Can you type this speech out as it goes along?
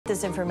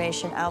this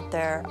information out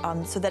there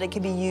so that it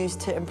can be used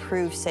to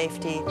improve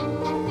safety.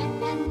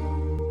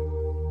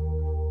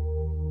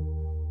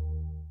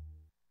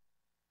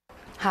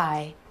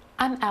 Hi,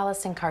 I'm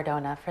Allison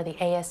Cardona for the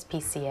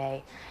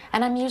ASPCA,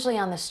 and I'm usually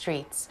on the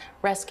streets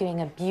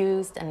rescuing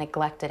abused and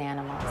neglected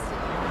animals.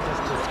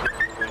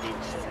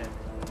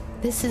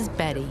 This is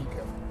Betty.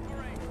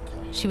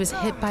 She was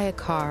hit by a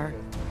car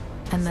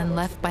and then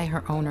left by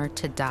her owner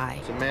to die.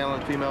 It's a male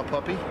and female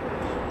puppy.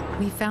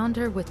 We found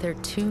her with their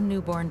 2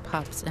 newborn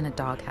pups in a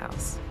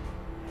doghouse.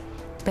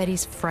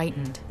 Betty's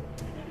frightened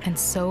and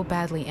so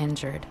badly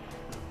injured,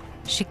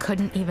 she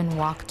couldn't even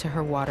walk to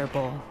her water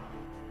bowl.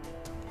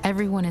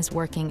 Everyone is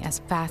working as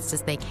fast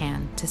as they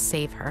can to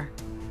save her.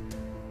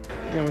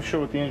 Yeah, I'm sure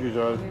what the injuries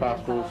are. There's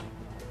possible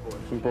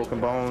some broken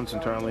bones,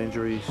 internal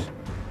injuries.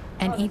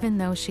 And even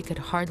though she could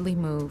hardly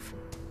move,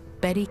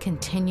 Betty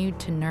continued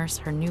to nurse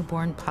her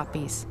newborn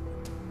puppies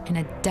in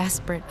a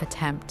desperate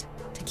attempt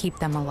to keep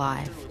them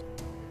alive.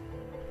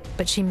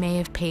 But she may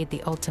have paid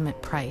the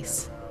ultimate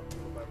price,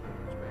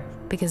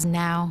 because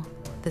now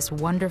this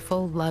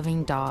wonderful,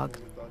 loving dog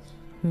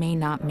may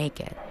not make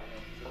it.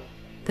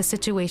 The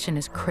situation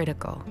is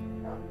critical,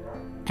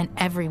 and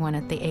everyone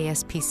at the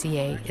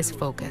ASPCA is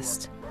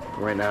focused.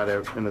 Right now,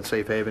 they're in a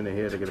safe haven. They're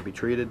here. They're going to be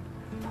treated.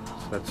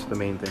 So that's the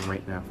main thing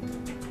right now.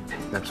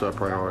 That's our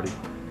priority.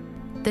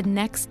 The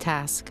next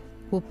task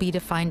will be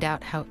to find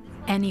out how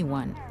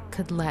anyone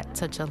could let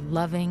such a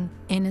loving,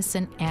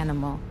 innocent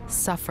animal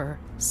suffer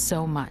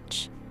so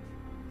much.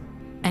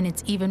 And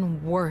it's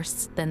even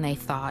worse than they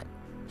thought.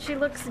 She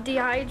looks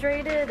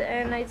dehydrated,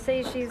 and I'd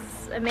say she's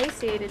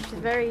emaciated. She's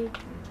very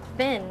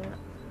thin.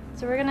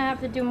 So we're gonna have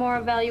to do more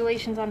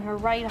evaluations on her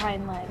right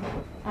hind leg.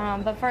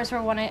 But first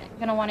we're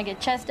gonna wanna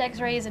get chest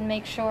x-rays and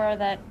make sure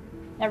that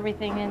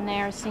everything in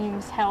there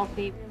seems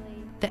healthy.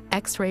 The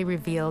x-ray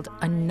revealed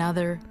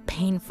another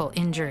painful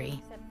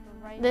injury.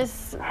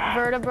 This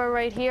vertebra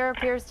right here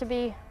appears to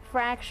be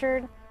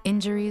fractured.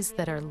 Injuries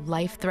that are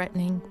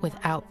life-threatening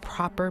without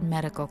proper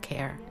medical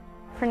care.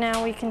 For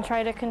now, we can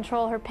try to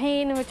control her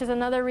pain, which is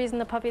another reason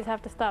the puppies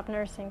have to stop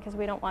nursing, because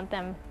we don't want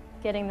them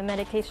getting the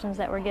medications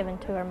that were given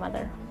to her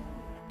mother.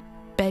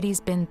 Betty's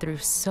been through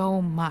so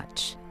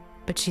much,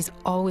 but she's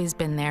always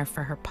been there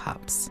for her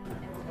pups.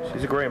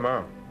 She's a great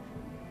mom.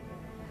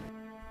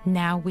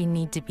 Now we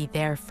need to be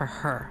there for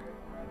her.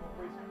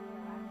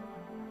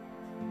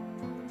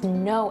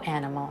 No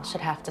animal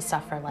should have to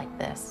suffer like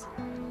this,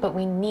 but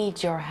we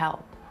need your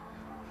help.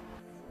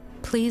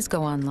 Please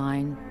go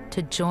online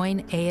to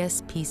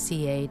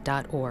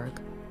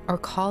joinaspca.org or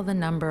call the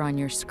number on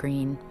your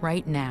screen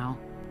right now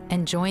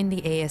and join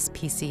the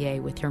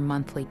ASPCA with your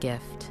monthly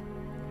gift.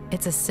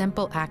 It's a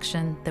simple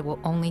action that will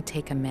only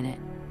take a minute,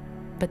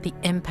 but the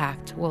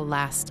impact will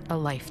last a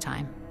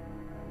lifetime.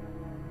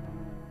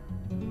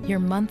 Your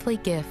monthly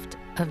gift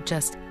of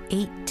just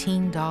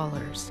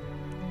 $18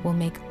 will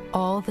make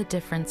all the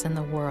difference in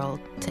the world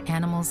to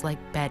animals like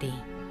Betty,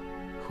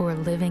 who are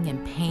living in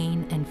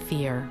pain and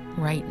fear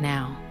right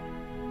now.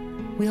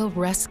 We'll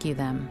rescue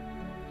them,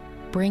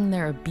 bring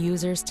their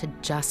abusers to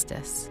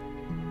justice,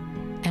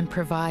 and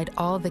provide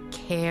all the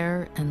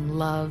care and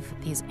love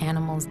these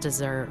animals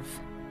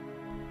deserve.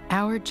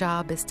 Our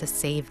job is to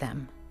save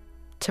them,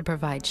 to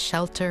provide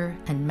shelter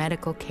and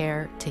medical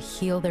care to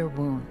heal their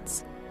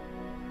wounds,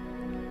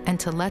 and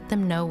to let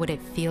them know what it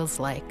feels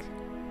like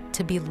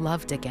to be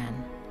loved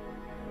again.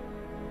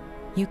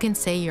 You can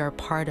say you're a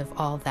part of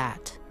all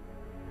that,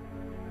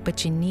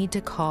 but you need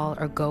to call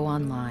or go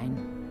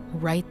online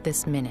right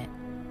this minute,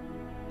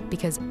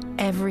 because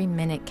every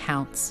minute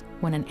counts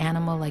when an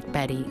animal like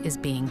Betty is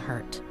being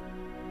hurt.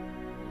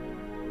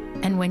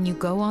 And when you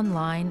go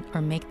online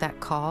or make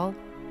that call,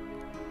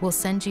 we'll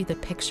send you the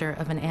picture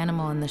of an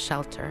animal in the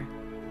shelter,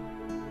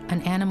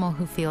 an animal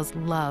who feels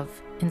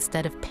love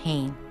instead of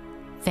pain,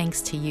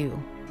 thanks to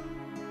you.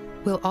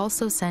 We'll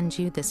also send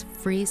you this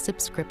free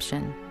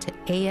subscription to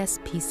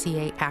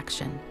ASPCA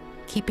Action,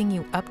 keeping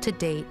you up to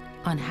date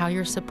on how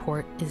your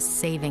support is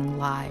saving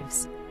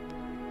lives.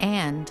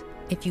 And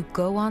if you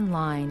go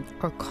online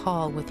or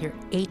call with your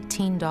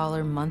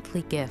 $18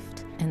 monthly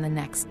gift in the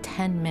next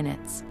 10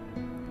 minutes,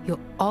 you'll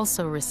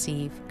also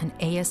receive an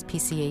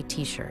ASPCA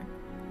t-shirt.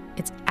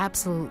 It's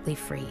absolutely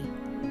free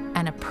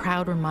and a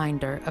proud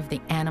reminder of the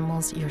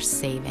animals you're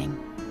saving.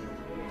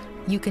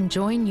 You can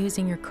join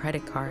using your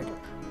credit card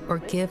or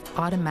give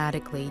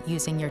automatically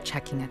using your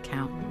checking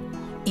account.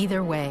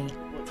 Either way,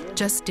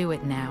 just do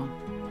it now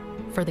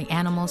for the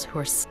animals who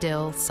are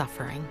still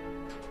suffering.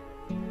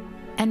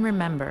 And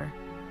remember,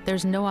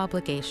 there's no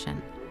obligation,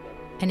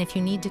 and if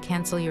you need to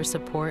cancel your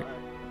support,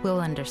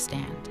 we'll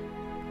understand.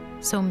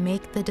 So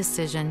make the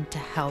decision to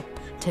help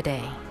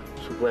today.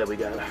 So glad we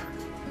got her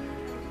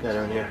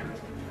in here.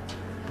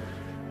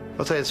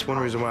 I'll tell you, it's one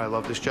reason why I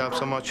love this job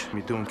so much.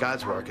 You're doing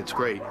God's work. It's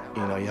great.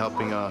 You know, you're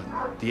helping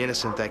the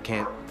innocent that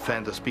can't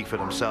fend or speak for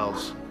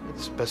themselves.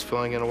 It's the best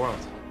feeling in the world.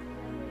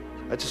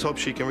 I just hope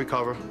she can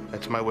recover.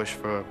 That's my wish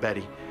for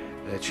Betty,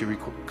 that she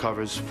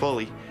recovers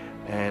fully,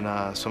 and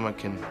someone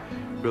can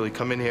really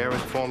come in here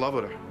and fall in love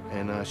with her,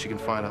 and she can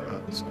find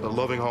a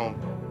loving home.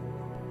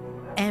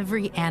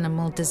 Every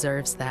animal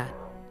deserves that.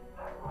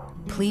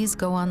 Please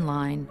go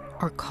online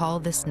or call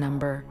this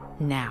number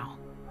now.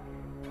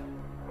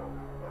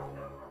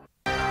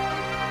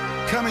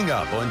 Coming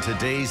up on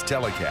today's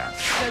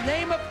telecast. In the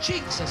name of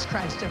Jesus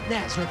Christ of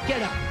Nazareth,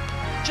 get up.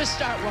 Just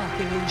start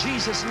walking in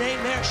Jesus'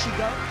 name. There she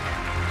goes.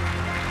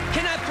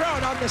 Can I throw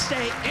it on the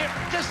stage here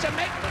just to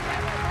make the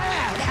devil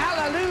mad?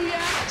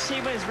 Hallelujah. She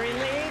was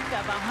relieved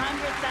of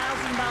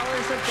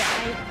 $100,000 a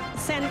day. I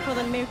sent for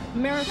the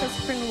Miracle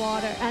Spring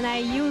Water, and I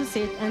use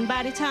it. And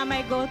by the time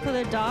I go to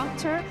the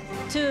doctor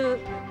to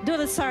do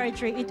the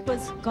surgery, it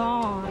was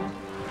gone.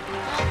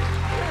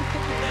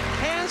 The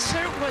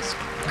cancer was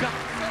gone.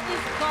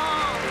 It's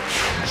gone.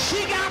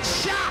 She got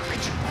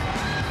shocked.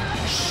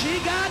 She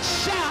got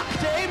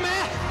shocked.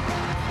 Amen.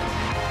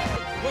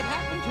 What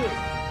happened to it?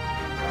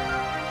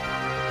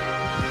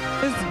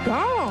 It's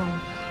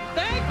gone.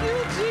 Thank you,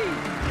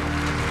 Jesus.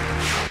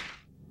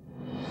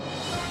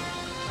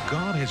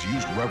 God has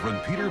used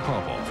Rev Peter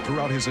Popoff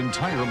throughout his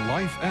entire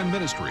life and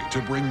ministry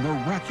to bring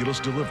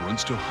miraculous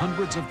deliverance to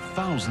hundreds of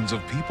thousands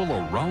of people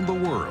around the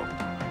world.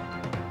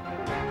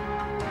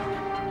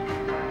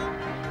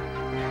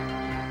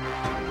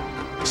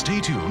 Stay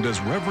tuned as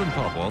Reverend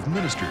Popoff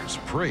ministers,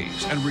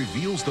 prays, and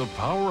reveals the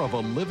power of a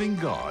living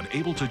God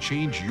able to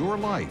change your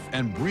life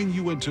and bring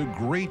you into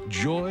great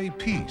joy,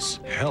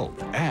 peace,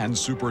 health, and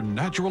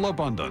supernatural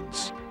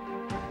abundance.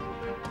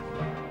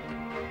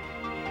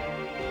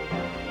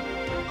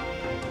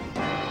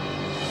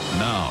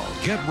 Now,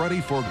 get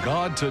ready for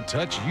God to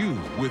touch you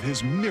with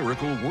his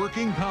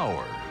miracle-working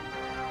power.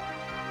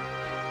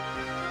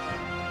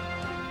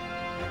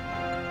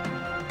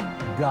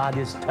 God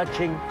is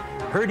touching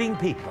hurting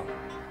people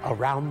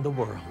around the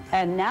world.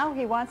 And now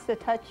he wants to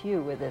touch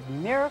you with his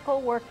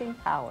miracle-working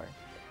power.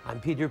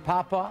 I'm Peter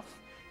Popoff.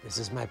 This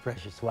is my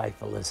precious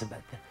wife,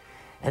 Elizabeth.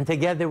 And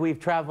together we've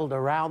traveled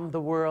around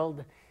the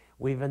world.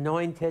 We've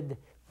anointed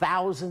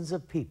thousands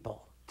of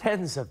people,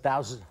 tens of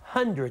thousands,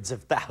 hundreds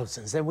of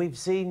thousands. And we've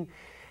seen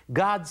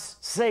God's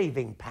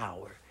saving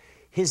power,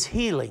 his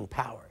healing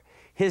power,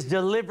 his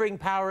delivering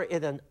power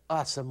in an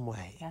awesome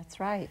way. That's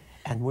right.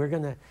 And we're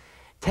going to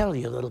tell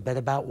you a little bit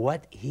about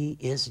what he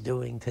is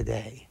doing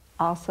today.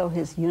 Also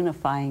his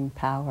unifying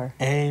power.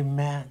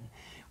 Amen.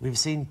 We've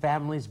seen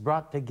families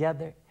brought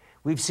together.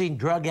 We've seen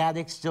drug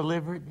addicts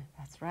delivered.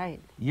 That's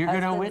right. You're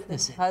going to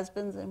witness it.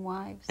 Husbands and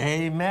wives.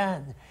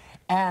 Amen.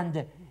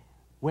 And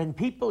when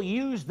people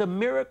use the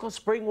Miracle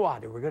Spring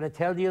Water, we're going to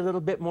tell you a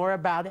little bit more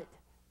about it.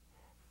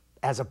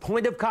 As a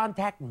point of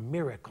contact,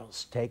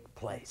 miracles take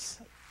place.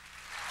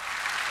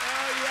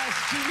 Oh, yes,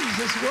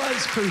 Jesus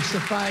was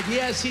crucified.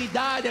 Yes, he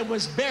died and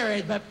was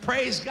buried, but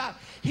praise God,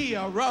 he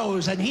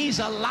arose and he's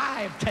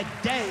alive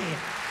today.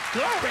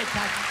 Glory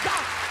to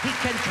God. He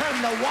can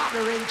turn the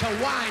water into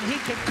wine. He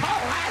can call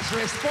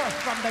Lazarus forth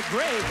from the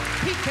grave.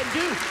 He can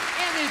do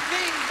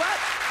anything but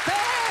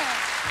fail.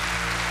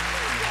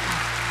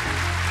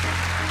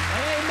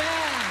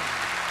 Amen.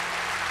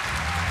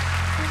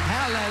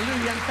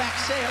 Hallelujah. In fact,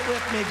 say it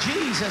with me.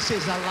 Jesus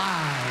is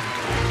alive.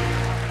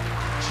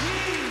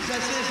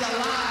 Jesus is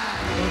alive.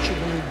 Don't you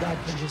believe God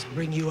can just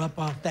bring you up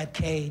off that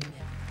cane?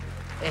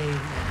 Amen.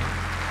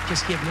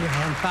 Just give me your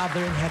hand.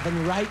 Father in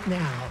heaven, right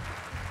now,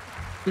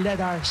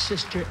 let our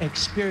sister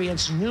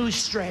experience new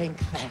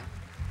strength.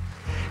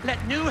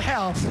 Let new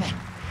health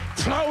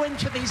flow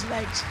into these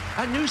legs.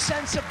 A new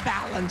sense of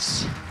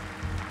balance.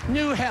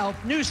 New health,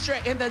 new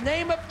strength. In the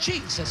name of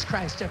Jesus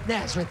Christ of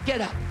Nazareth,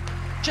 get up.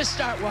 Just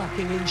start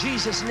walking in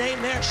Jesus'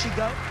 name. There she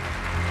goes.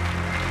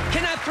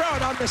 Can I throw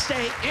it on the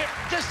stage here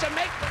just to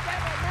make the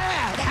devil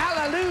mad?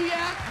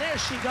 Hallelujah. There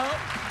she goes.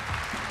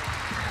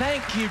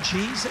 Thank you,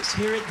 Jesus.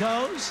 Here it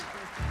goes.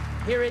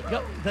 Here it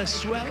goes. The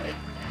swelling.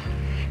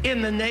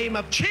 In the name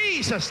of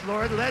Jesus,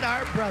 Lord, let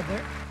our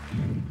brother.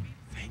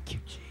 Thank you,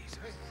 Jesus.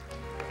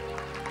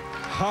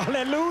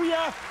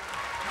 Hallelujah.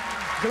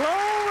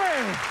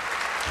 Glory.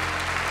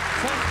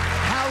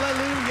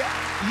 Hallelujah.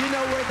 You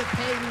know where the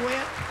pain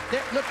went?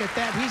 There, look at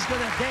that. He's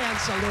going to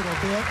dance a little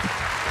bit.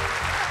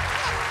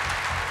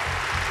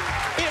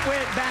 It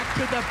went back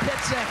to the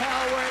pits of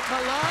hell where it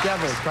belongs. The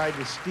devil tried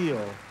to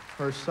steal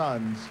her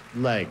son's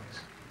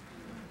legs.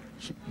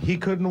 He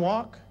couldn't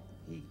walk?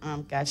 He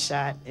got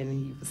shot and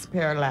he was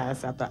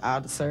paralyzed after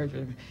all the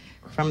surgery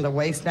from the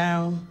waist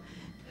down,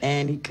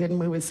 and he couldn't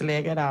move his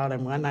leg at all.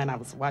 And one night I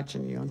was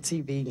watching you on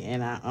TV,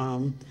 and I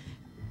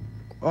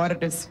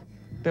ordered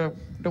the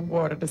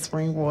water, the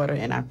spring water,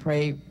 and I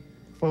prayed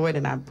for it,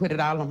 and I put it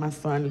all on my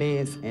son's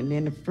legs. And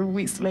then a few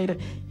weeks later,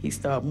 he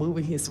started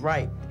moving his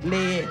right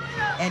leg.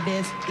 And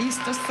then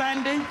Easter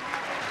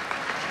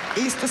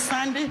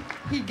Sunday,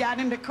 he got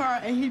in the car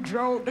and he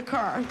drove the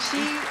car.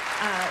 She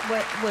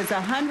was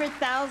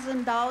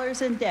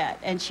 $100,000 in debt,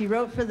 and she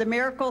wrote for the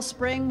Miracle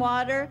Spring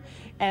Water,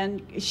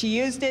 and she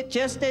used it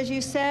just as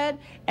you said.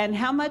 And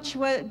how much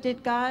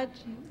did God?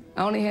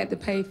 I only had to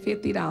pay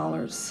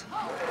 $50.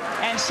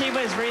 And she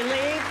was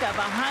relieved of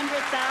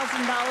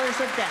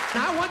 $100,000 of debt.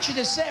 Now I want you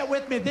to say it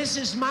with me. This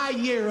is my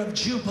year of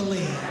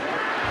Jubilee.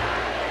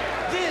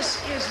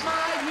 This is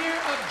my year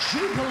of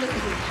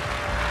Jubilee.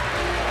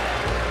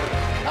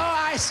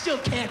 still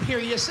can't hear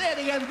you. Say it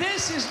again.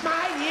 This is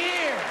my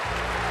year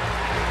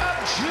of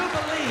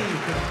Jubilee.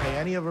 Couldn't pay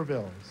any of her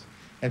bills.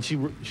 And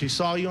she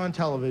saw you on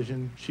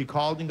television. She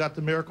called and got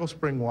the miracle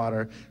spring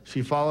water.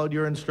 She followed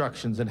your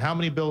instructions. And how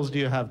many bills do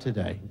you have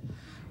today?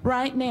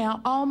 Right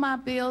now, all my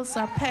bills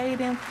are paid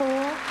in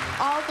full.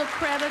 All the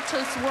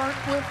creditors work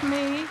with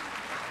me.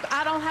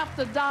 I don't have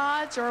to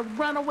dodge or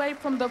run away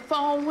from the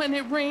phone when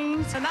it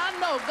rings. And I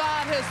know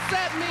God has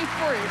set me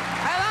free.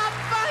 And I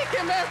thank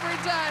him every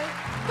day.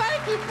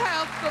 Thank you,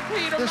 Pastor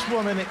Peter. This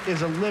woman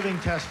is a living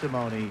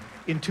testimony.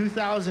 In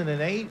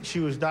 2008, she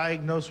was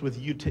diagnosed with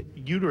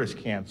uterus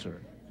cancer.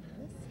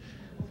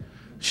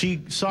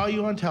 She saw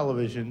you on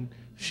television.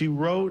 She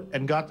wrote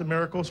and got the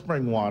miracle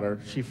spring water.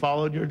 She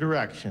followed your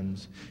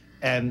directions.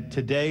 And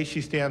today she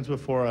stands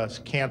before us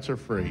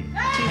cancer-free. She's a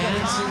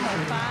mom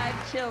of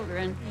 5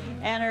 children,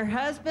 and her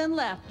husband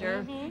left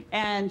her,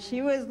 and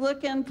she was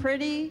looking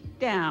pretty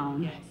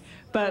down. Yes.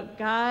 But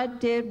God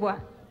did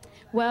what?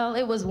 Well,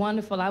 it was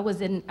wonderful. I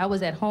was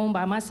at home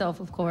by myself,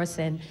 of course,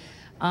 and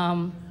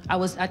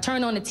I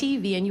turned on the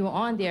TV and you were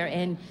on there,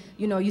 and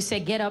you know, you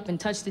said get up and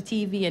touch the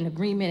TV in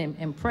agreement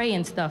and pray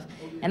and stuff.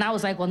 And I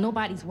was like, well,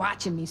 nobody's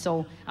watching me,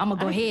 so I'm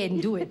gonna go ahead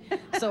and do it.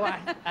 So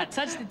I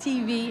touched the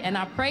TV and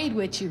I prayed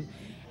with you.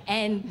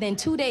 And then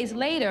 2 days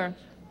later,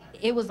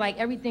 it was like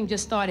everything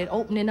just started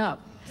opening up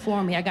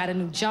for me. I got a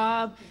new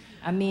job.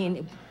 I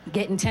mean,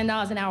 getting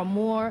 $10 an hour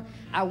more.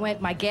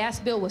 My gas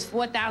bill was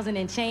 $4,000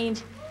 and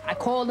change. I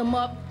called them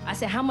up. I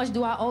said, how much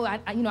do I owe?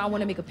 I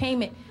want to make a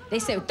payment. They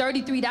said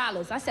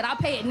 $33. I said, I'll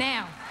pay it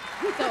now.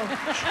 So,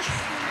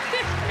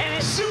 and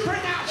it's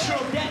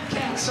supernatural debt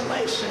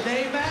cancellation,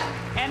 amen?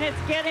 And it's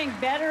getting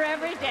better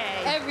every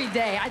day. Every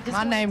day.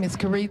 My name is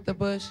Caretha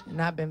Bush,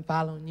 and I've been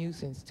following you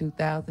since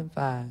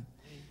 2005.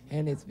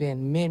 And it's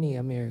been many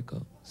a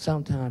miracle.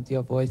 Sometimes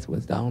your voice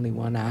was the only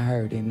one I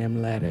heard in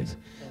them letters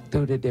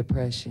through the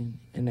depression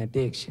and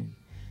addiction.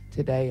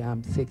 Today,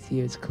 I'm 6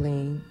 years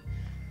clean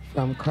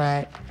from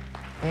crack,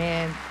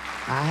 and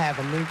I have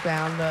a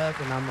newfound love,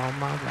 and I'm on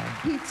my way.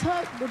 He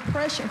took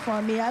depression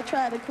from me. I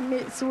tried to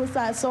commit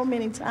suicide so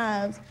many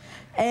times,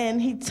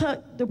 and he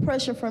took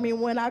depression from me.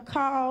 When I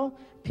called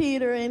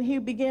Peter and he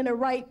began to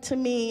write to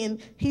me,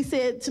 and he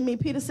said to me,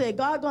 Peter said,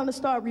 God's going to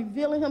start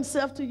revealing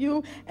himself to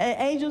you, and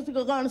angels are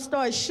going to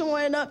start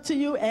showing up to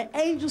you, and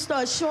angels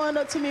start showing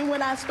up to me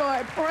when I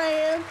start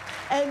praying,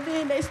 and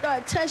then they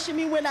start touching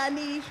me when I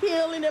need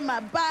healing in my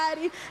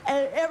body,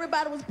 and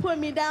everybody was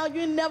putting me down.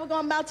 You're never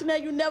going to amount to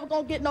that. You're never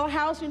going to get no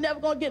house. You're never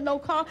going to get no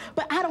car.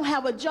 But I don't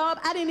have a job.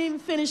 I didn't even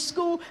finish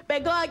school,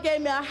 but God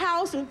gave me a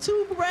house and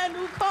 2 brand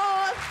new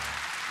cars.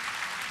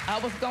 I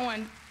was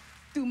going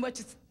through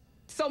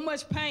so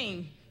much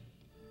pain.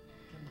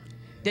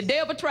 The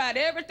devil tried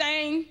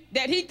everything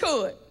that he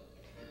could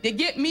to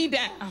get me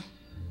down.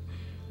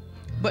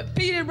 But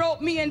Peter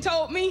wrote me and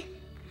told me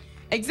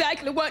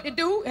exactly what to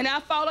do, and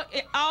I followed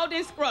all the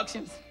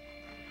instructions.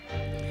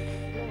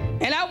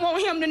 And I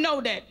want him to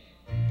know that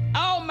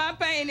all my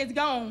pain is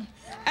gone.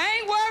 I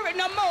ain't worried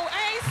no more.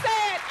 I ain't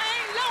sad. I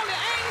ain't lonely. I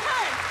ain't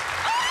hurt.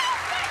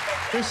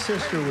 This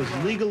sister was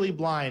legally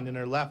blind in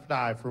her left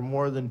eye for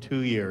more than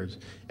 2 years,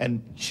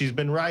 and she's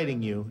been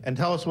writing you. And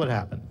tell us what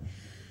happened.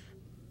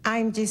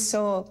 I'm just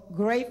so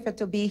grateful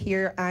to be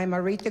here. I'm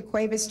Aretha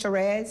Cuevas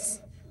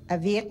Torres, a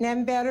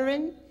Vietnam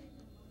veteran.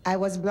 I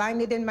was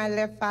blinded in my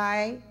left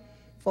eye.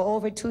 For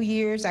over 2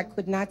 years, I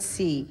could not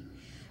see.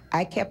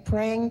 I kept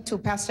praying to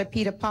Pastor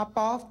Peter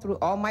Popoff. Through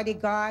Almighty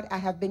God, I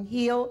have been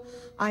healed.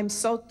 I'm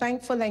so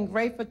thankful and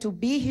grateful to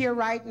be here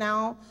right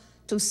now,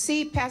 to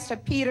see Pastor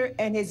Peter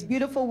and his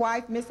beautiful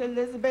wife, Miss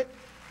Elizabeth,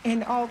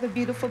 and all the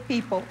beautiful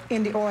people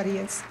in the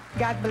audience.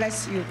 God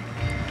bless you.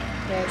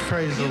 Yes.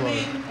 Praise the Lord.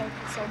 Thank you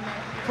so much.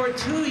 For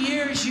 2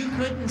 years you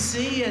couldn't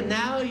see, and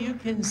now you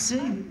can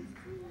see.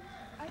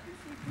 I can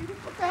see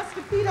beautiful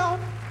Pastor Peter.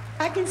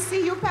 I can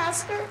see you,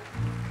 Pastor.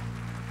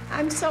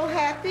 I'm so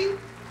happy.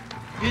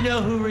 You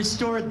know who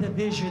restored the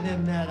vision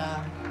in that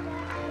eye?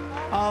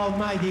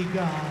 Almighty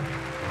God.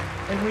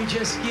 And we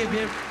just give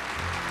him.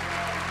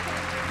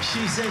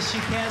 She says she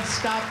can't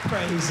stop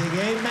praising,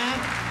 amen?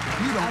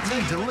 You don't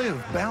need to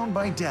live bound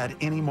by debt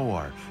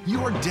anymore.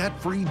 Your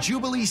debt-free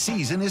Jubilee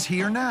season is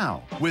here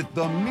now with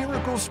the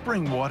Miracle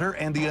Spring Water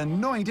and the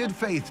Anointed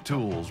Faith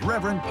Tools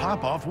Reverend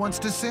Popoff wants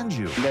to send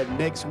you. That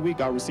next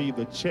week I received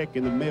a check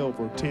in the mail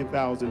for $10,000.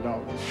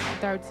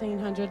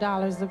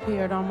 $1,300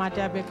 appeared on my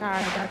debit card.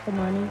 I got the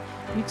money.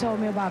 You told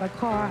me about a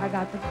car, I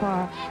got the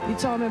car. You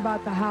told me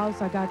about the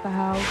house, I got the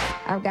house.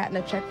 I've gotten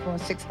a check for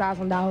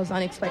 $6,000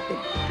 unexpected.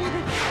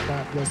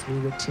 God bless me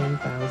with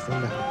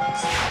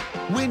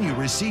 $10,000. When you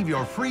receive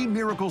your free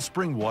Miracle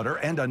Spring Water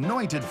and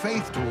Anointed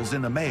Faith Tools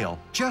in the mail,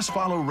 just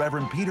follow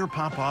Reverend Peter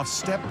Popoff's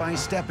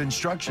step-by-step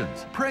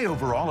instructions. Pray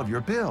over all of your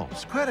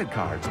bills, credit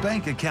cards,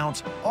 bank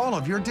accounts, all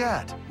of your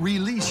debt.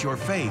 Release your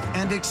faith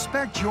and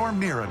expect your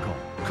miracle.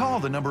 Call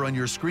the number on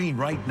your screen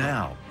right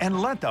now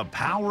and let the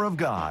power of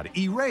God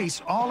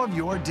erase all of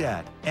your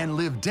debt and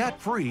live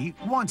debt-free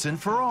once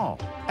and for all.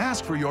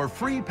 Ask for your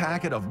free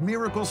packet of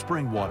Miracle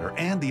Spring Water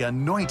and the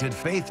Anointed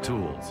Faith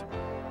Tools.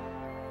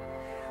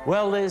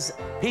 Well, Liz,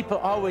 people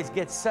always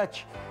get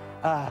such,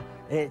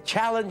 it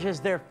challenges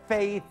their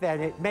faith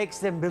and it makes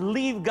them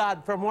believe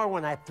God for more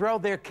when I throw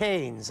their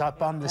canes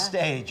up on the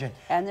stage.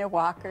 And their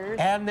walkers.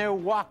 And their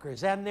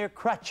walkers and their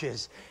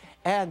crutches.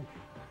 And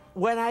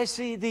when I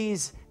see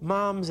these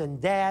moms and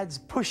dads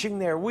pushing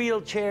their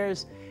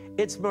wheelchairs,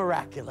 it's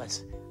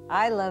miraculous.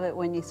 I love it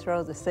when you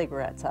throw the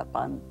cigarettes up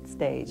on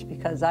stage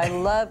because I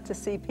love to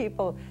see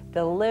people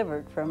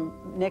delivered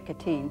from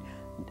nicotine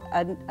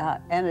and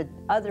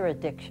other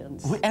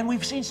addictions. And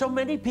we've seen so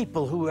many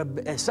people who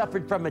have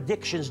suffered from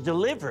addictions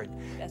delivered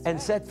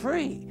set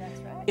free.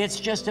 That's right. It's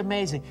just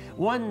amazing.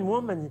 One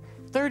woman,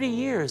 30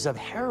 years of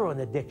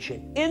heroin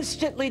addiction,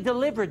 instantly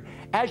delivered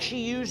as she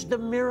used the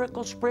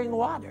miracle spring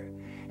water.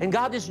 And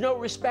God is no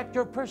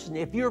respecter of person.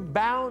 If you're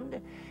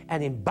bound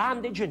and in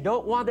bondage and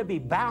don't want to be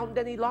bound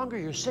any longer,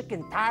 you're sick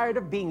and tired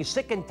of being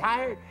sick and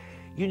tired,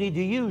 you need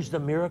to use the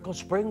miracle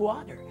spring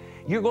water.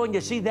 You're going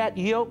to see that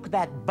yoke,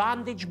 that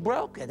bondage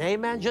broken.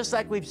 Amen? Just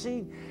like we've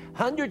seen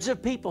hundreds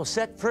of people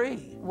set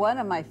free. One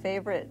of my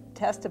favorite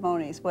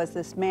testimonies was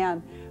this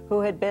man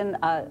who had been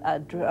a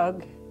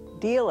drug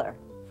dealer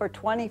for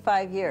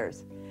 25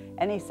 years.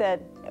 And he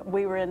said,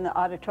 we were in the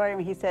auditorium,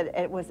 he said,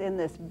 it was in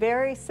this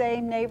very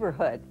same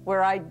neighborhood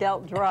where I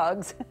dealt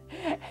drugs.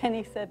 And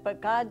he said,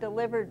 but God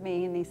delivered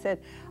me. And he said,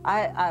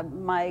 I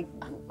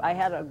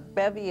had a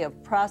bevy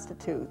of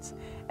prostitutes.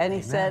 And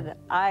he said,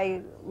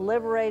 I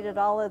liberated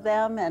all of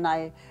them and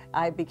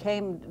I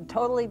became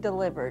totally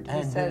delivered.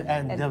 He said,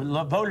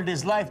 devoted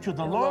his life to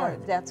the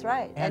Lord. That's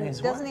right. And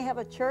doesn't wife. he have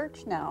a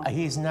church now?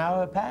 He's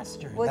now a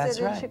pastor. Was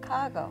it in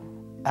Chicago?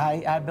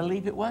 I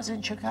believe it was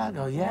in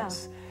Chicago,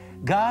 yes. Yeah.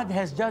 God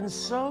has done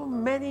so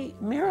many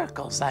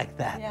miracles like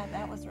that. Yeah,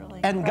 that was really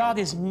And God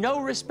is no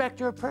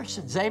respecter of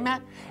persons,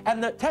 amen?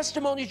 And the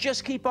testimonies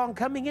just keep on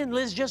coming in.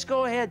 Liz, just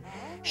go ahead,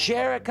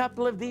 share a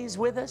couple of these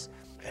with us.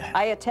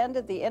 I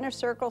attended the Inner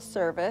Circle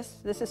service.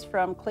 This is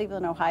from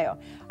Cleveland, Ohio.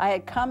 I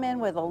had come in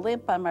with a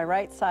limp on my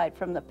right side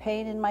from the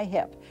pain in my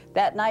hip.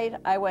 That night,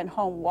 I went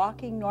home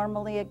walking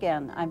normally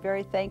again. I'm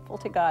very thankful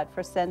to God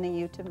for sending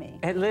you to me.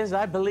 And Liz,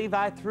 I believe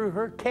I threw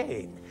her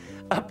cane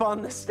up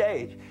on the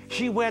stage.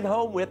 She went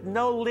home with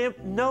no limp,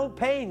 no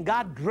pain.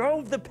 God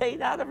drove the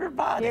pain out of her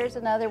body. Here's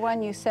another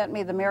one. You sent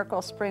me the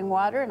Miracle Spring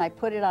Water, and I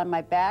put it on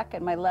my back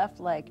and my left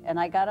leg. And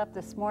I got up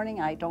this morning,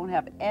 I don't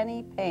have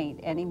any pain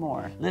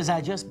anymore. Liz,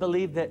 I just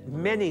believe that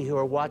many who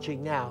are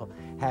watching now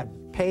have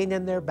pain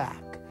in their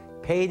back,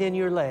 pain in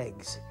your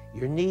legs,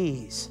 your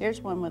knees.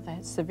 Here's one with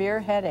severe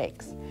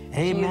headaches.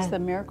 Amen. She used the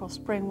Miracle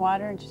Spring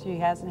Water and she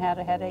hasn't had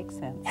a headache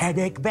since.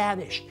 Headache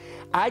vanished.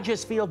 I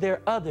just feel there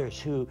are others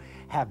who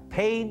have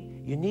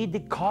pain. You need to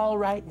call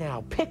right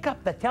now. Pick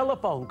up the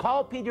telephone.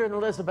 Call Peter and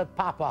Elizabeth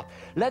Popoff.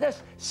 Let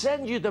us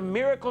send you the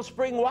Miracle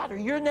Spring Water.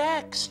 You're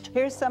next.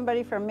 Here's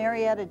somebody from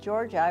Marietta,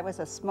 Georgia. I was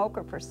a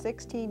smoker for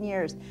 16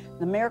 years.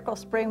 The Miracle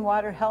Spring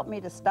Water helped me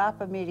to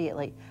stop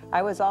immediately.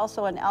 I was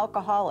also an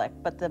alcoholic,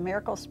 but the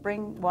Miracle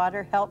Spring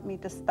Water helped me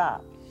to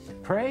stop.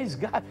 Praise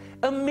God.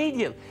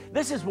 Immediately.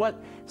 This is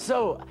what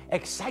so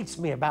excites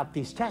me about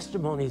these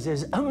testimonies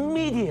is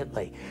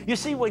immediately. You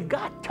see, when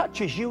God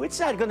touches you, it's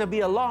not going to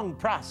be a long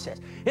process.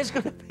 It's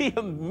going to be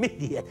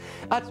immediate.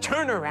 A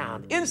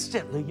turnaround.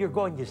 Instantly, you're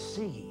going to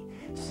see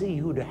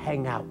who to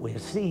hang out with,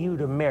 see who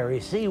to marry,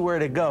 see where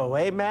to go.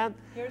 Amen?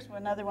 Here's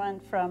another one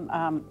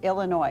from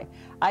Illinois.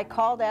 I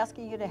called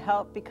asking you to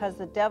help because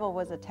the devil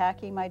was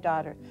attacking my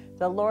daughter.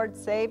 The Lord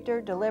saved her,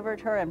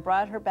 delivered her, and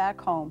brought her back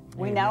home.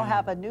 We Amen. now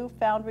have a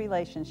newfound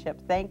relationship.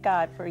 Thank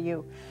God for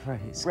you,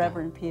 Praise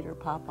Reverend Peter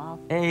Popoff.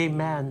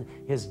 Amen.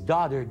 His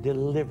daughter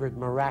delivered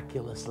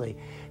miraculously.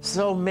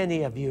 So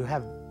many of you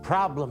have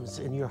problems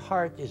and your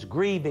heart is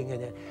grieving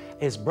and it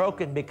is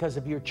broken because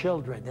of your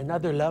children and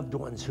other loved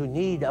ones who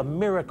need a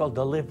miracle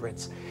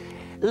deliverance.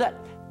 Let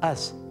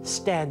us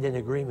stand in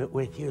agreement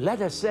with you.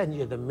 Let us send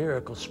you the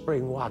Miracle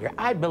Spring Water.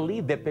 I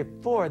believe that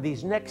before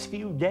these next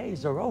few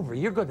days are over,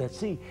 you're going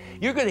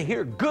to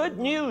hear good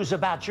news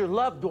about your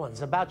loved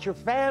ones, about your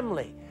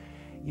family.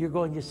 You're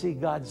going to see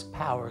God's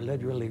power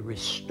literally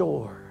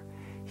restore,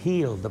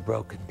 heal the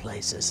broken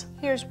places.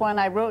 Here's one.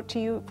 I wrote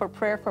to you for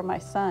prayer for my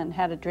son,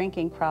 had a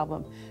drinking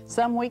problem.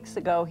 Some weeks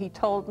ago, he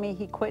told me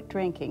he quit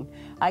drinking.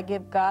 I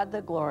give God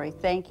the glory.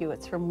 Thank you.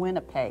 It's from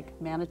Winnipeg,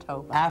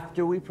 Manitoba.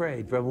 After we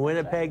prayed, from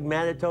Winnipeg,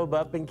 Manitoba,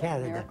 up in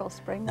Canada. Miracle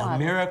Spring The Water.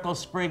 Miracle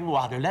Spring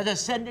Water. Let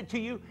us send it to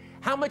you.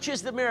 How much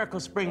is the Miracle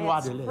Spring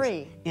Water, Liz? It's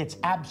free. It's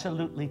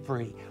absolutely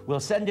free. We'll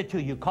send it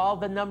to you. Call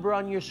the number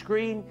on your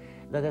screen.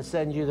 Let us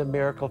send you the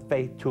Miracle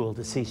Faith Tool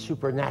to see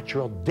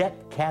supernatural debt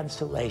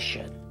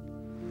cancellation.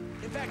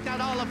 In fact,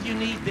 not all of you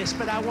need this,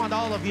 but I want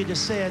all of you to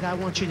say it. I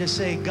want you to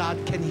say, God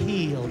can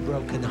heal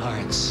broken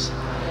hearts.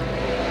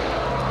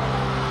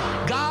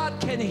 God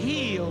can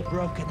heal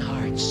broken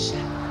hearts.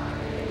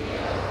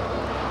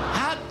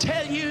 I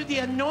tell you, the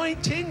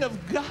anointing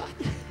of God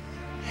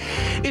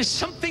is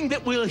something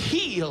that will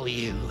heal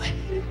you.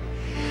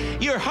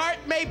 Your heart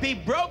may be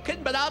broken,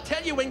 but I'll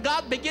tell you, when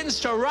God begins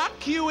to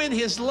rock you in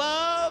His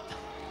love,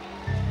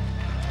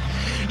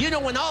 You know,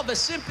 when all the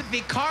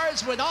sympathy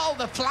cards, when all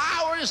the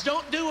flowers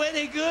don't do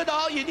any good,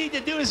 all you need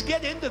to do is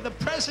get into the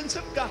presence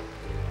of God.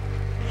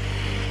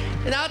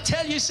 And I'll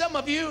tell you, some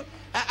of you,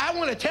 I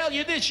want to tell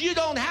you this, you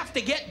don't have to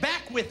get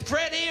back with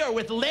Freddie or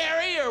with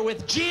Larry or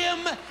with Jim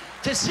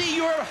to see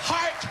your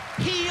heart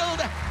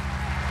healed.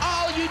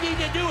 All you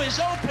need to do is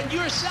open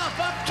yourself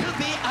up to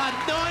the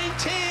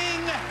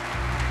anointing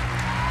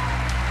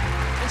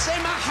and say,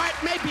 my heart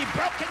may be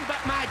broken, but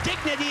my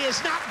dignity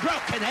is not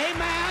broken.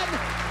 Amen?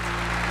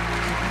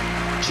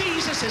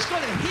 Jesus is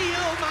going to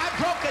heal my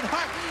broken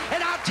heart.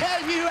 And I'll tell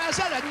you, as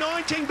that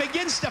anointing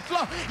begins to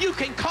flow, you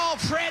can call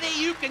Freddie,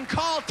 you can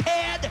call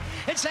Ted,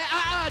 and say,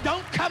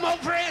 don't come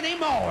over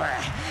anymore.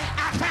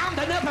 I found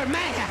another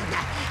man.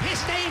 His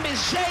name is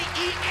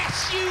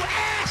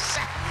Jesus.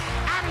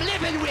 I'm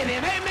living with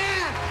him,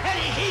 amen? And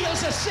he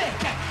heals the sick,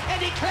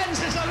 and he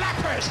cleanses the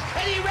lepers,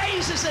 and he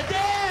raises the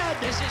dead.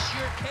 Is this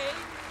your cane?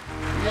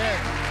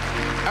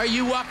 Yeah. Are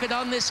you walking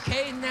on this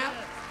cane now?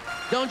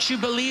 Don't you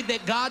believe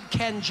that God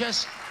can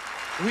just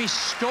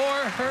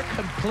restore her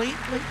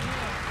completely?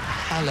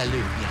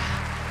 Hallelujah.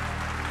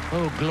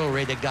 Oh,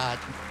 glory to God.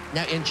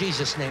 Now, in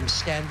Jesus' name,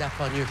 stand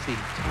up on your feet.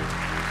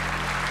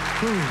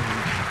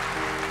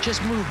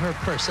 Just move her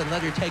purse and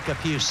let her take a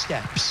few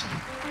steps.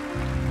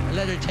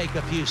 Let her take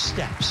a few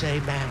steps,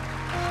 amen.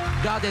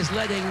 God is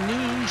letting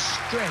new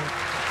strength.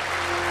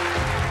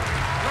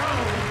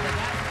 Glory to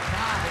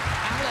God.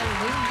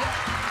 Hallelujah.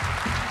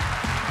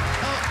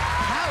 Oh,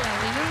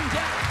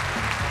 hallelujah.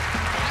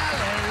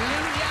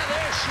 Hallelujah.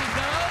 There she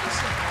goes.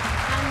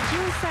 On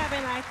June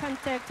 7, I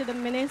contacted the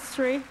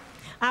ministry.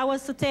 I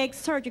was to take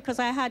surgery because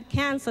I had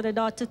cancer. The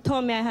doctor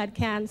told me I had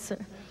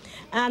cancer.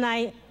 And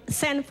I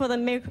sent for the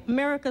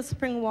miracle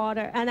spring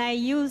water, and I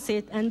use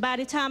it. And by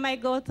the time I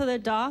go to the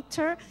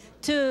doctor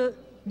to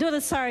do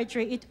the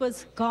surgery, it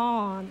was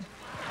gone.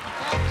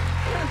 The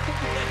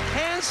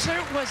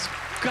cancer was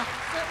gone.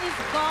 It's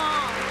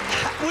gone.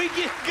 We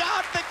give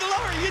God the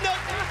glory. You know,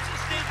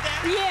 Jesus did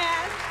that.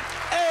 Yes.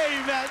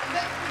 Amen.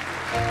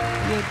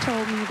 You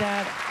told me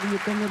that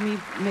you're going to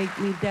make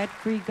me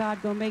debt-free.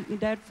 God going to make me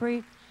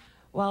debt-free.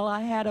 Well,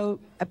 I had a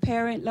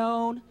parent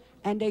loan,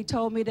 and they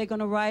told me they're going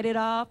to write it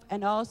off,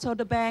 and also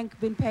the bank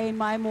been paying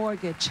my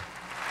mortgage.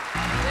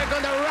 They're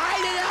going to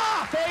write it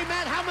off,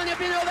 amen. How many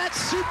of you know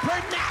that's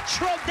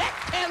supernatural debt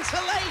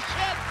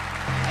cancellation?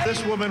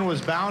 This woman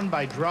was bound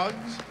by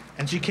drugs,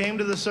 and she came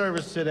to the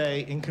service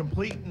today in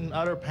complete and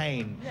utter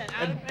pain.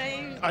 And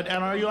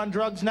are you on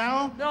drugs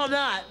now? No, I'm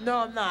not. No,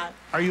 I'm not.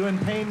 Are you in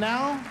pain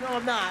now? No,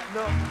 I'm not.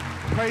 No.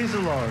 Praise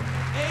the Lord.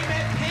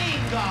 Amen. Pain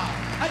gone.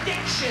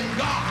 Addiction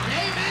gone.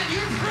 Amen.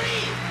 You're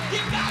free.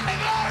 Give God the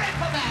glory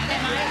for that.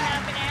 And I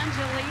have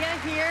Angelia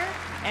here,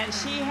 and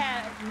she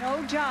had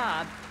no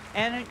job.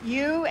 And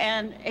you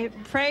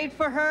prayed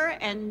for her,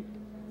 and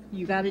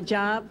you got a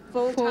job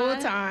full-time?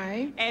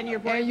 Full-time. And your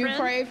boyfriend? And you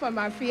prayed for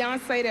my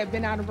fiancé that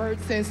been out of work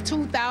since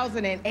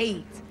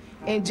 2008.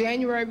 In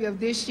January of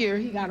this year,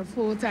 he got a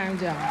full-time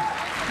job.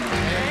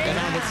 And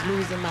I was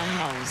losing my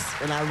house.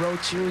 And I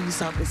wrote you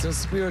something, some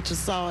spiritual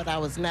song. I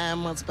was 9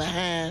 months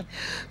behind.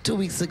 2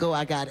 weeks ago,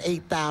 I got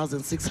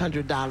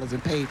 $8,600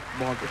 in paid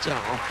mortgage on.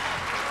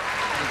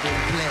 I've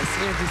been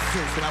blessed ever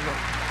since. And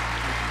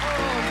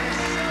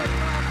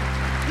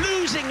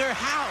Losing her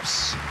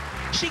house.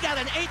 She got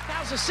an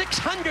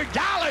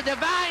 $8,600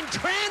 divine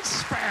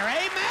transfer.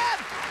 Amen.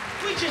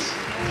 We just...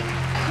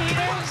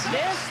 Peter,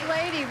 this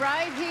lady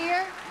right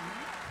here,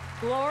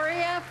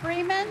 Gloria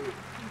Freeman,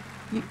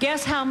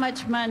 guess how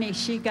much money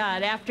she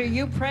got after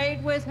you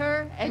prayed with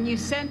her and you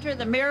sent her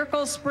the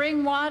miracle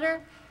spring water?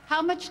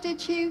 How much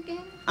did she get?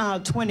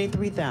 $23,000.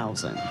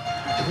 $23,000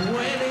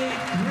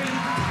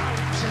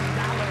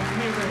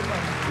 miracle.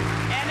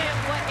 And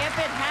if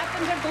it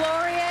happened to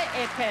Gloria,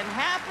 it can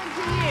happen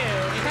to you,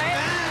 okay?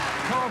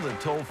 Call the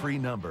toll-free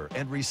number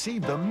and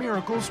receive the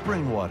Miracle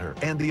Spring Water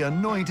and the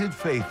Anointed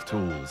Faith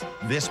Tools.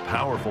 This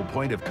powerful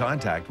point of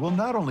contact will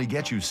not only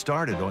get you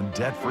started on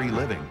debt-free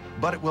living,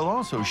 but it will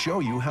also show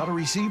you how to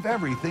receive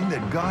everything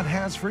that God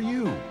has for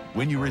you.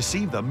 When you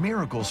receive the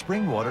Miracle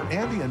Spring Water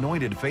and the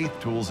Anointed Faith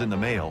Tools in the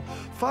mail,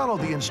 follow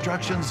the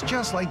instructions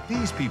just like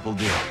these people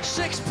did.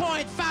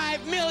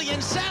 $6.5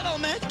 million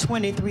settlement.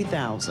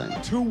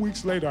 $23,000. 2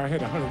 weeks later, I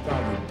had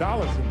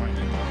 $100,000 in my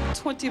hand.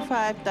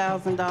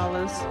 $25,000.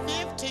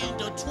 $15,000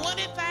 to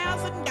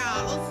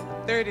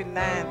 $20,000.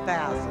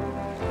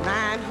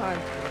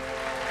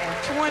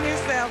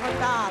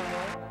 $39,927.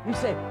 You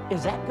say,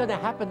 is that going to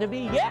happen to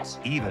me? Yes.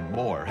 Even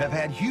more have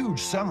had huge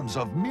sums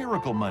of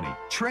miracle money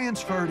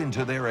transferred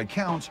into their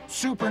accounts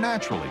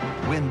supernaturally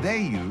when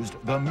they used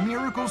the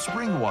Miracle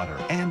Spring Water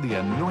and the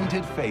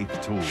Anointed Faith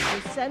Tools.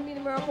 You send me the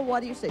miracle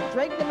water, you say,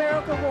 drink the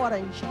miracle water,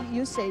 and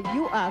you say,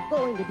 you are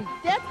going to be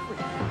debt-free.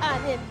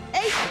 And in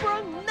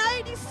April,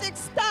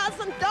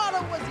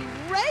 $96,000 was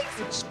erased.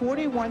 It's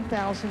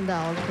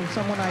 $41,000 from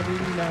someone I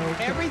didn't know.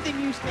 Everything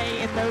you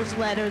say in those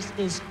letters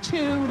is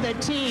to the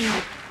T.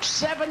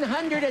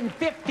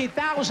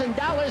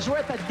 $750,000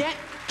 worth of debt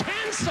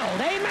canceled.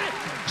 Amen.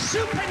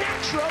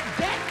 Supernatural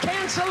debt canceled.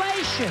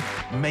 cancellation.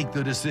 Make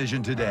the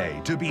decision today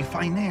to be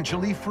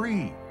financially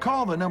free.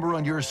 Call the number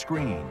on your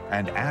screen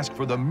and ask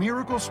for the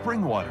Miracle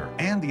Spring Water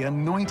and the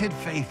Anointed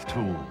Faith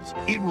Tools.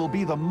 It will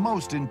be the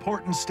most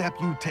important step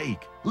you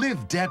take.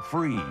 Live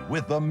debt-free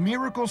with the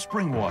Miracle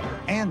Spring Water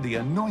and the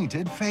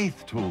Anointed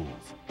Faith Tools.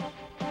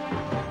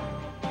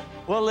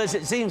 Well, Liz,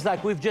 it seems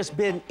like we've just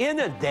been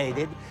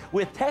inundated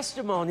with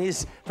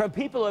testimonies from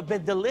people who have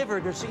been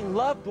delivered or seen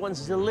loved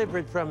ones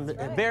delivered from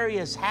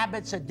various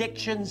habits,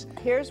 addictions.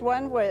 Here's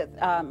one with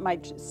my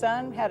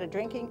son had a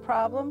drinking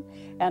problem.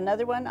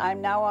 Another one,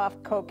 I'm now off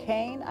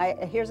cocaine.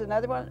 Here's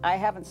another one, I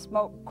haven't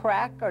smoked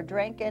crack or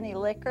drank any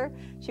liquor.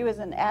 She was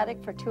an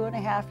addict for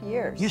 2.5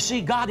 years. You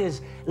see, God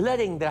is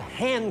letting the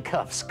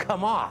handcuffs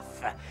come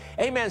off.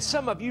 Amen.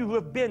 Some of you who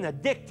have been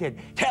addicted,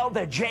 tell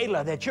the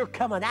jailer that you're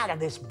coming out of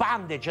this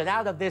bondage and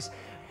out of this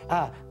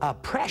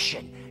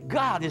oppression.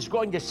 God is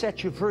going to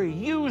set you free.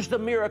 Use the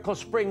Miracle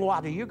Spring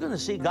Water. You're going to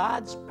see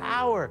God's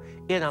power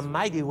in a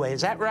mighty way.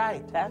 Is that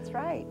right? That's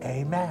right.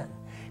 Amen.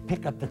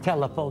 Pick up the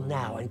telephone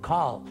now and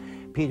call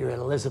Peter and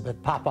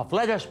Elizabeth Popoff.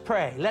 Let us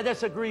pray. Let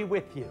us agree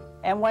with you.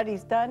 And what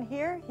he's done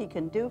here, he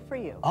can do for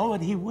you. Oh,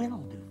 and he will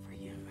do for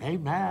you.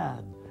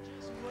 Amen.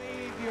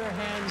 Wave your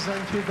hands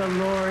unto the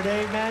Lord.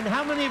 Amen.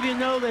 How many of you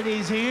know that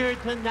he's here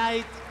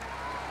tonight?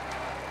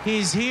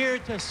 He's here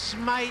to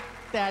smite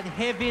that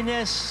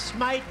heaviness,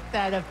 smite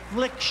that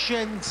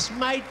affliction,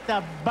 smite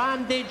the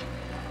bondage,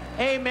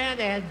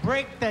 amen, and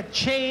break the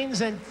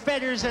chains and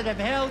fetters that have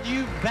held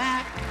you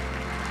back.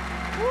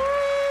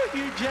 Woo,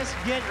 you just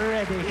get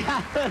ready.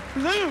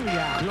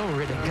 Hallelujah.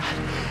 Glory to God.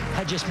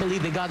 I just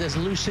believe that God has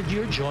loosened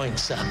your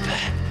joints up.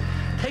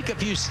 Take a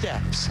few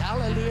steps.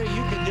 Hallelujah.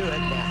 You can do it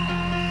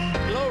now.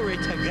 Glory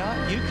to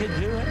God. You can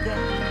do it now.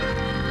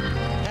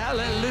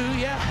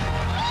 Hallelujah.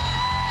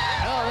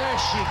 Oh, there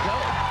she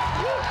goes.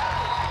 Woo.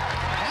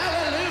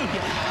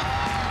 Hallelujah.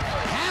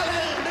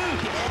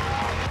 Hallelujah.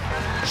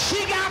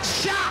 She got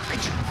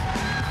shocked.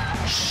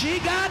 She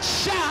got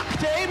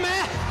shocked.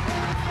 Amen.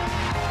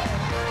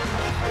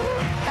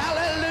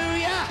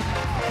 Hallelujah.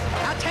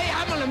 I tell you,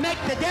 I'm going to make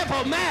the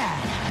devil mad.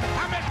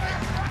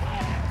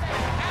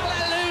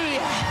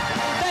 Hallelujah.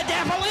 The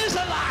devil is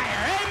a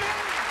liar. Amen.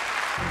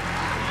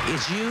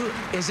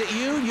 Is it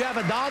you? You have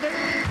a daughter?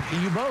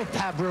 You both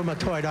have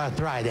rheumatoid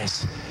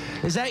arthritis.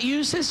 Is that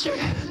you, sister?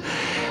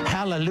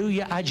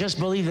 Hallelujah. I just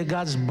believe that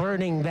God's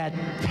burning that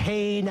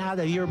pain out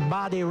of your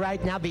body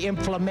right now. The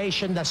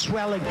inflammation, the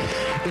swelling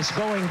is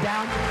going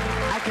down.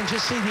 I can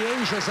just see the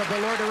angels of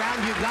the Lord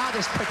around you. God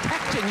is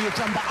protecting you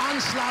from the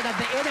onslaught of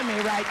the enemy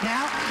right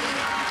now.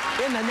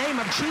 In the name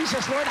of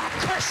Jesus, Lord, I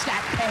curse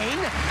that pain.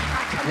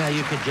 Now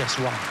you could just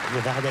walk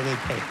without any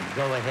pain.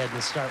 Go ahead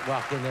and start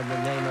walking in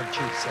the name of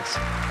Jesus.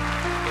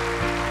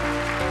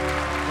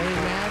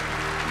 Amen.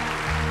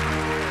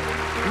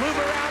 Move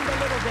around a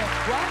little bit.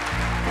 What?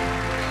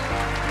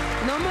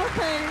 No more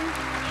pain.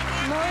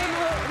 No.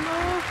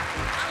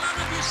 How long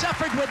have you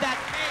suffered with that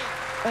pain?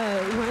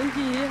 1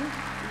 year.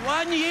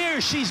 1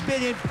 year she's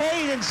been in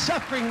pain and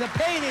suffering. The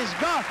pain is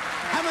gone.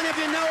 How many of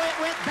you know it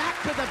went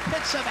back to the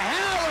pits of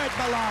hell where it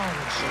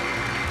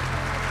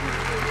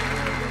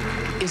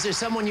belongs? Is there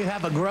someone you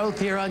have a growth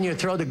here on your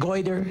throat, a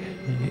goiter?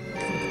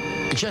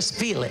 Just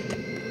feel it.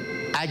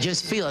 I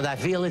just feel it. I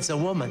feel it's a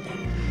woman.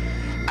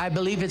 I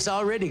believe it's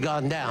already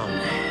gone down.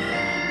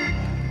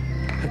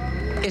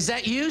 Is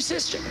that you,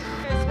 sister?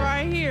 It's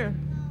right here.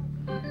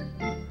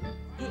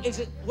 Is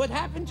it? What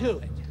happened to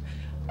it?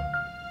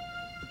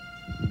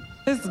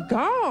 It's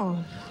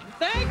gone.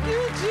 Thank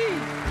you,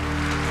 Jesus.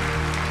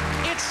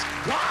 It's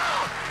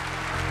gone.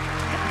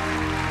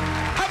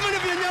 How many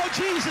of you know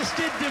Jesus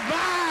did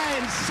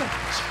divine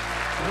search?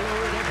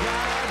 Glory to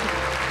God.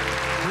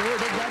 Glory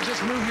to God.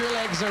 Just move your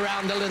legs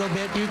around a little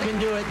bit. You can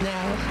do it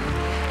now.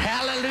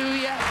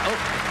 Hallelujah. Oh,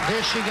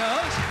 there she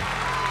goes.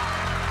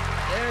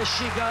 There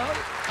she goes.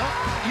 Oh,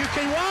 you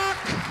can walk.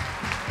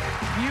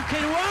 You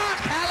can walk.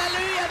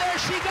 Hallelujah. There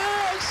she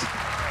goes.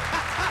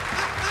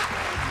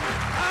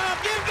 Oh,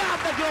 give God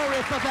the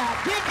glory for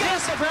that. Give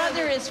God This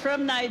brother is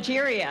from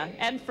Nigeria,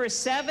 and for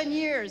 7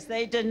 years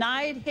they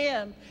denied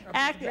him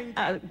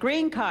a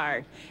green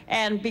card.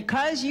 And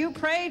because you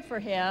prayed for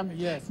him,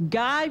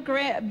 God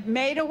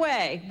made a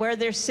way where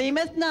there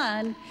seemeth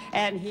none,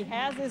 and he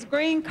has his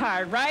green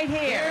card right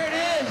here. There it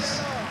is.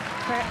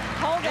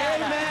 Hold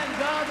that Amen.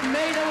 God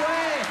made a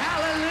way.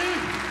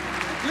 Hallelujah.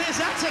 Liz,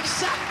 that's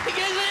exciting,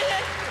 isn't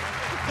it?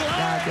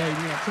 God gave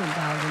me a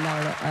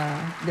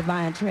 $10,000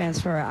 divine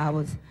transfer. I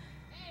was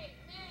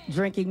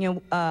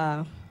drinking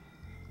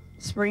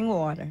spring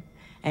water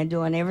and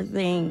doing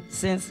everything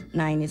since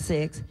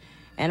 '96.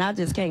 And I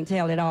just can't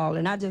tell it all.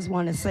 And I just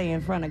want to say in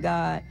front of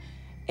God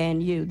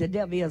and you, the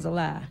devil is a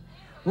lie.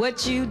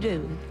 What you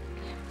do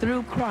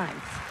through Christ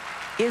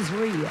is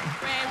real.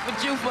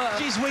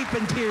 She's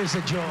weeping tears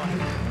of joy.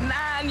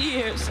 9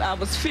 years. I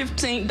was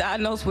 15,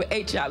 diagnosed with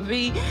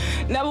HIV.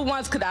 Never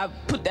once could I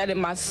put that in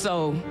my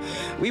soul.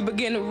 We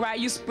began to write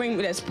you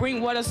that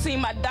spring water. See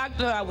my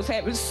doctor. I was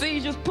having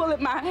seizures,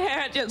 pulling my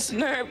hair, just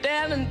nerved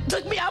down, and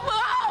took me out. Oh,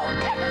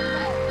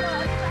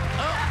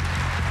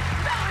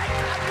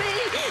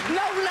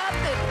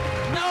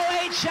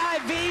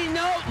 HIV,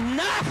 no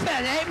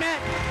nothing. Amen.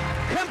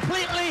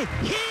 Completely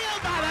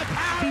healed by the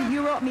power.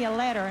 You wrote me a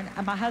letter,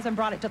 and my husband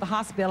brought it to the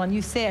hospital, and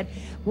you said,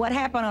 what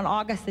happened on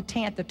August the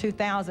 10th of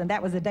 2000,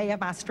 that was the day of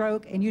my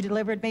stroke, and you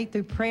delivered me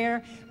through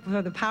prayer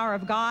for the power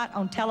of God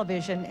on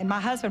television. And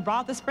my husband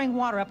brought the spring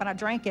water up, and I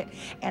drank it.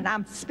 And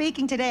I'm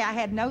speaking today. I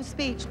had no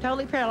speech,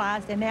 totally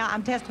paralyzed, and now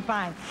I'm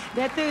testifying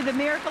that through the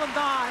miracle of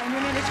God and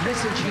your ministry.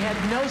 Listen, she had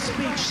no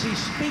speech.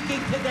 She's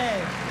speaking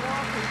today.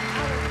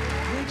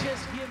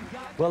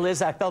 Well,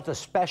 Liz, I felt a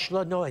special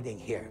anointing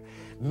here.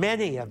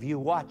 Many of you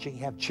watching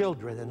have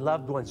children and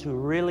loved ones who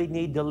really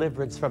need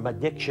deliverance from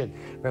addiction,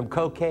 from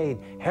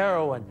cocaine,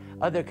 heroin,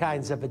 other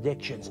kinds of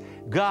addictions.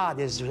 God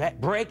is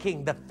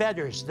breaking the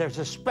fetters. There's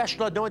a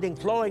special anointing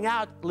flowing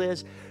out,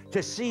 Liz,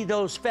 to see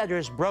those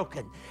fetters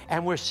broken.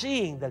 And we're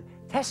seeing the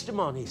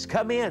testimonies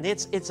come in.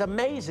 It's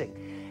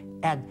amazing.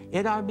 And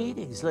in our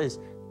meetings, Liz,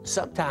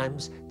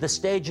 sometimes the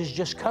stage is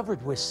just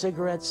covered with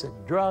cigarettes and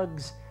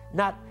drugs,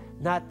 not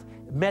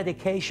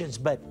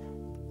medications, but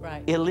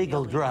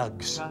illegal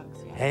drugs. Yeah.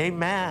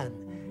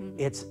 Amen.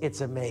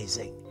 It's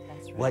amazing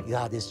what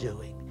God is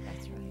doing.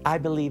 I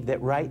believe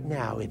that right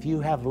now, if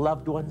you have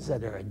loved ones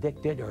that are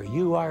addicted, or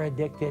you are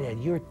addicted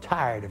and you're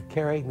tired of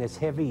carrying this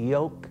heavy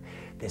yoke,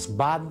 this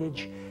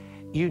bondage,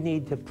 you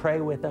need to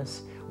pray with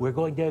us. We're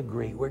going to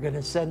agree. We're going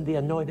to send the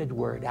anointed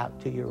word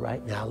out to you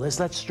right now. Let's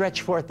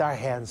stretch forth our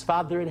hands.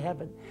 Father in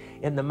heaven,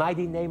 in the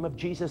mighty name of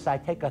Jesus, I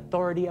take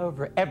authority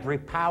over every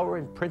power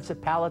and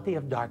principality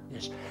of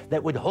darkness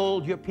that would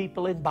hold your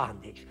people in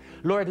bondage.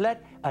 Lord,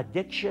 let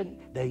addiction,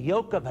 the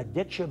yoke of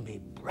addiction,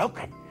 be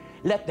broken.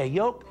 Let the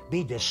yoke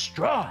be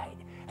destroyed.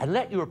 And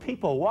let your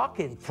people walk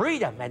in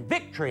freedom and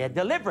victory and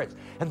deliverance.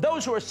 And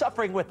those who are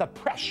suffering with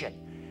oppression,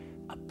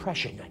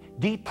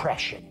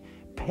 depression,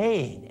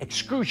 pain,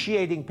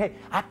 excruciating pain,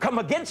 I come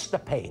against the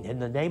pain in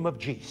the name of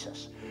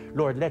Jesus.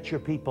 Lord, let your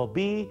people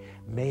be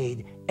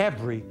made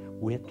every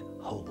whit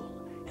whole.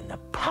 And the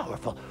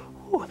powerful,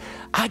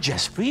 I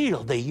just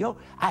feel the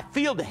yoke. I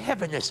feel the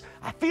heaviness.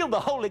 I feel the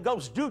Holy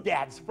Ghost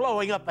doodads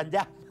flowing up and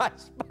down my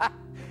spine.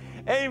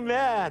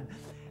 Amen.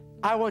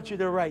 I want you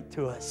to write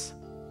to us.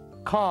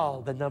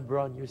 Call the number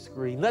on your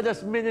screen. Let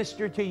us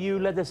minister to you.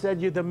 Let us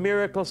send you the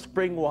miracle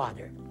spring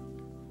water.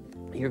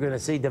 You're going to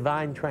see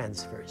divine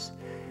transfers,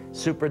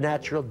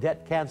 supernatural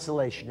debt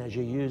cancellation as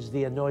you use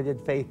the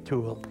anointed faith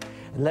tool.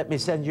 And let me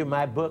send you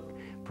my book,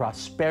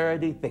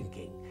 Prosperity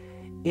Thinking.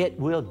 It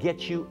will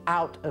get you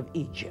out of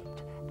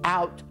Egypt,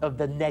 out of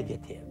the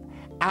negative,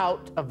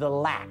 out of the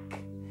lack,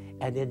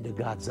 and into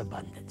God's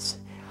abundance.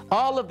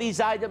 All of these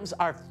items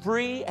are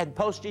free and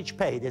postage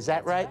paid. Is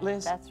that right,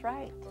 Liz? That's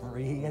right.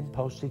 Free and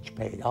postage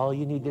paid. All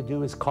you need to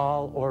do is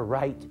call or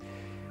write.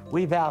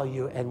 We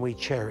value and we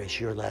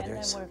cherish your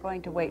letters. And then we're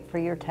going to wait for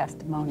your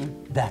testimony.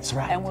 That's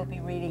right. And we'll be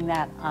reading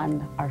that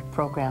on our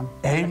program.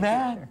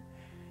 Amen.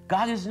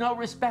 God is no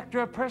respecter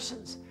of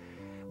persons.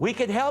 We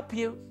can help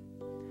you.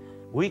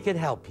 We can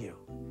help you.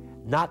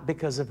 Not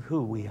because of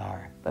who we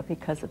are. But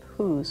because of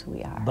whose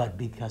we are. But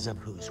because of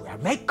whose we are.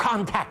 Make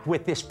contact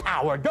with this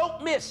power.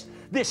 Don't miss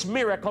this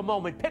miracle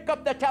moment. Pick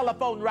up the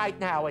telephone right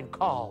now and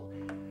call.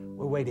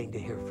 We're waiting to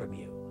hear from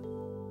you.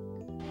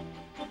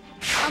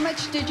 How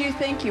much did you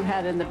think you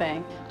had in the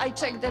bank? I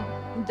checked the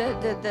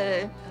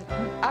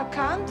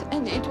account,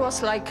 and it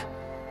was like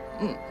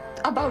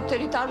about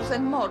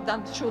 30,000 more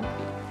than it should be.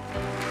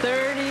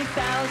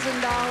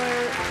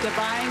 $30,000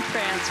 divine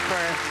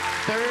transfer.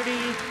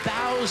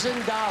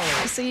 $30,000.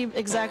 I received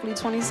exactly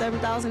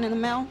 $27,000 in the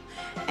mail,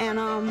 and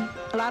a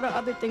lot of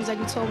other things that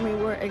you told me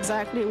were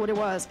exactly what it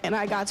was, and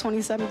I got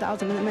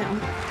 $27,000 in the mail.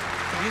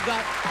 You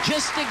got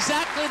just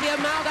exactly the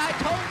amount I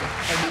told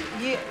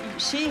her.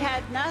 She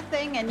had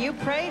nothing, and you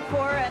prayed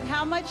for her, and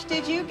how much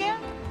did you get?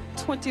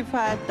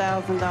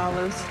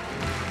 $25,000.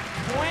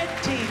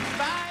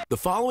 25. The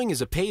following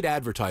is a paid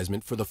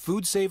advertisement for the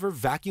Food Saver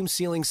Vacuum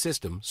Sealing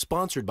System,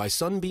 sponsored by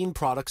Sunbeam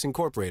Products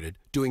Incorporated,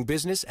 doing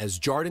business as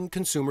Jardin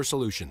Consumer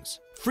Solutions.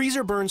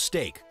 Freezer burn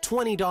steak,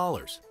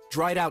 $20.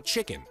 Dried out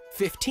chicken,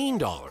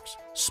 $15.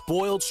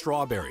 Spoiled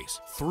strawberries,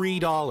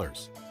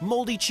 $3.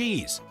 Moldy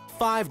cheese,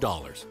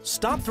 $5.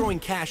 Stop throwing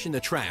cash in the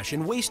trash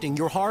and wasting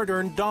your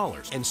hard-earned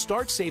dollars, and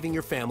start saving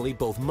your family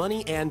both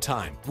money and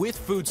time with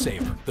Food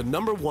Saver, the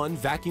 #1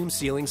 vacuum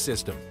sealing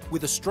system.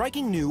 With a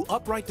striking new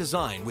upright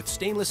design with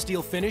stainless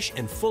steel finish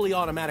and fully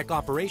automatic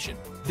operation,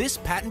 this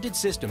patented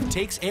system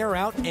takes air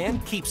out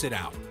and keeps it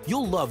out.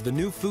 You'll love the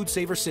new Food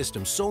Saver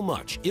system so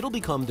much, it'll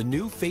become the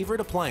new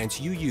favorite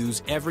appliance you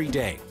use every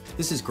day.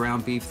 This is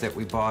ground beef that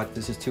we bought.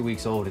 This is 2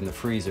 weeks old in the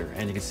freezer,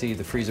 and you can see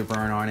the freezer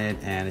burn on it,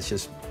 and it's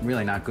just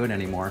really not good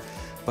anymore.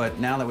 But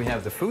now that we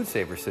have the Food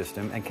Saver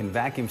system and can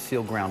vacuum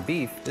seal ground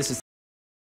beef, this is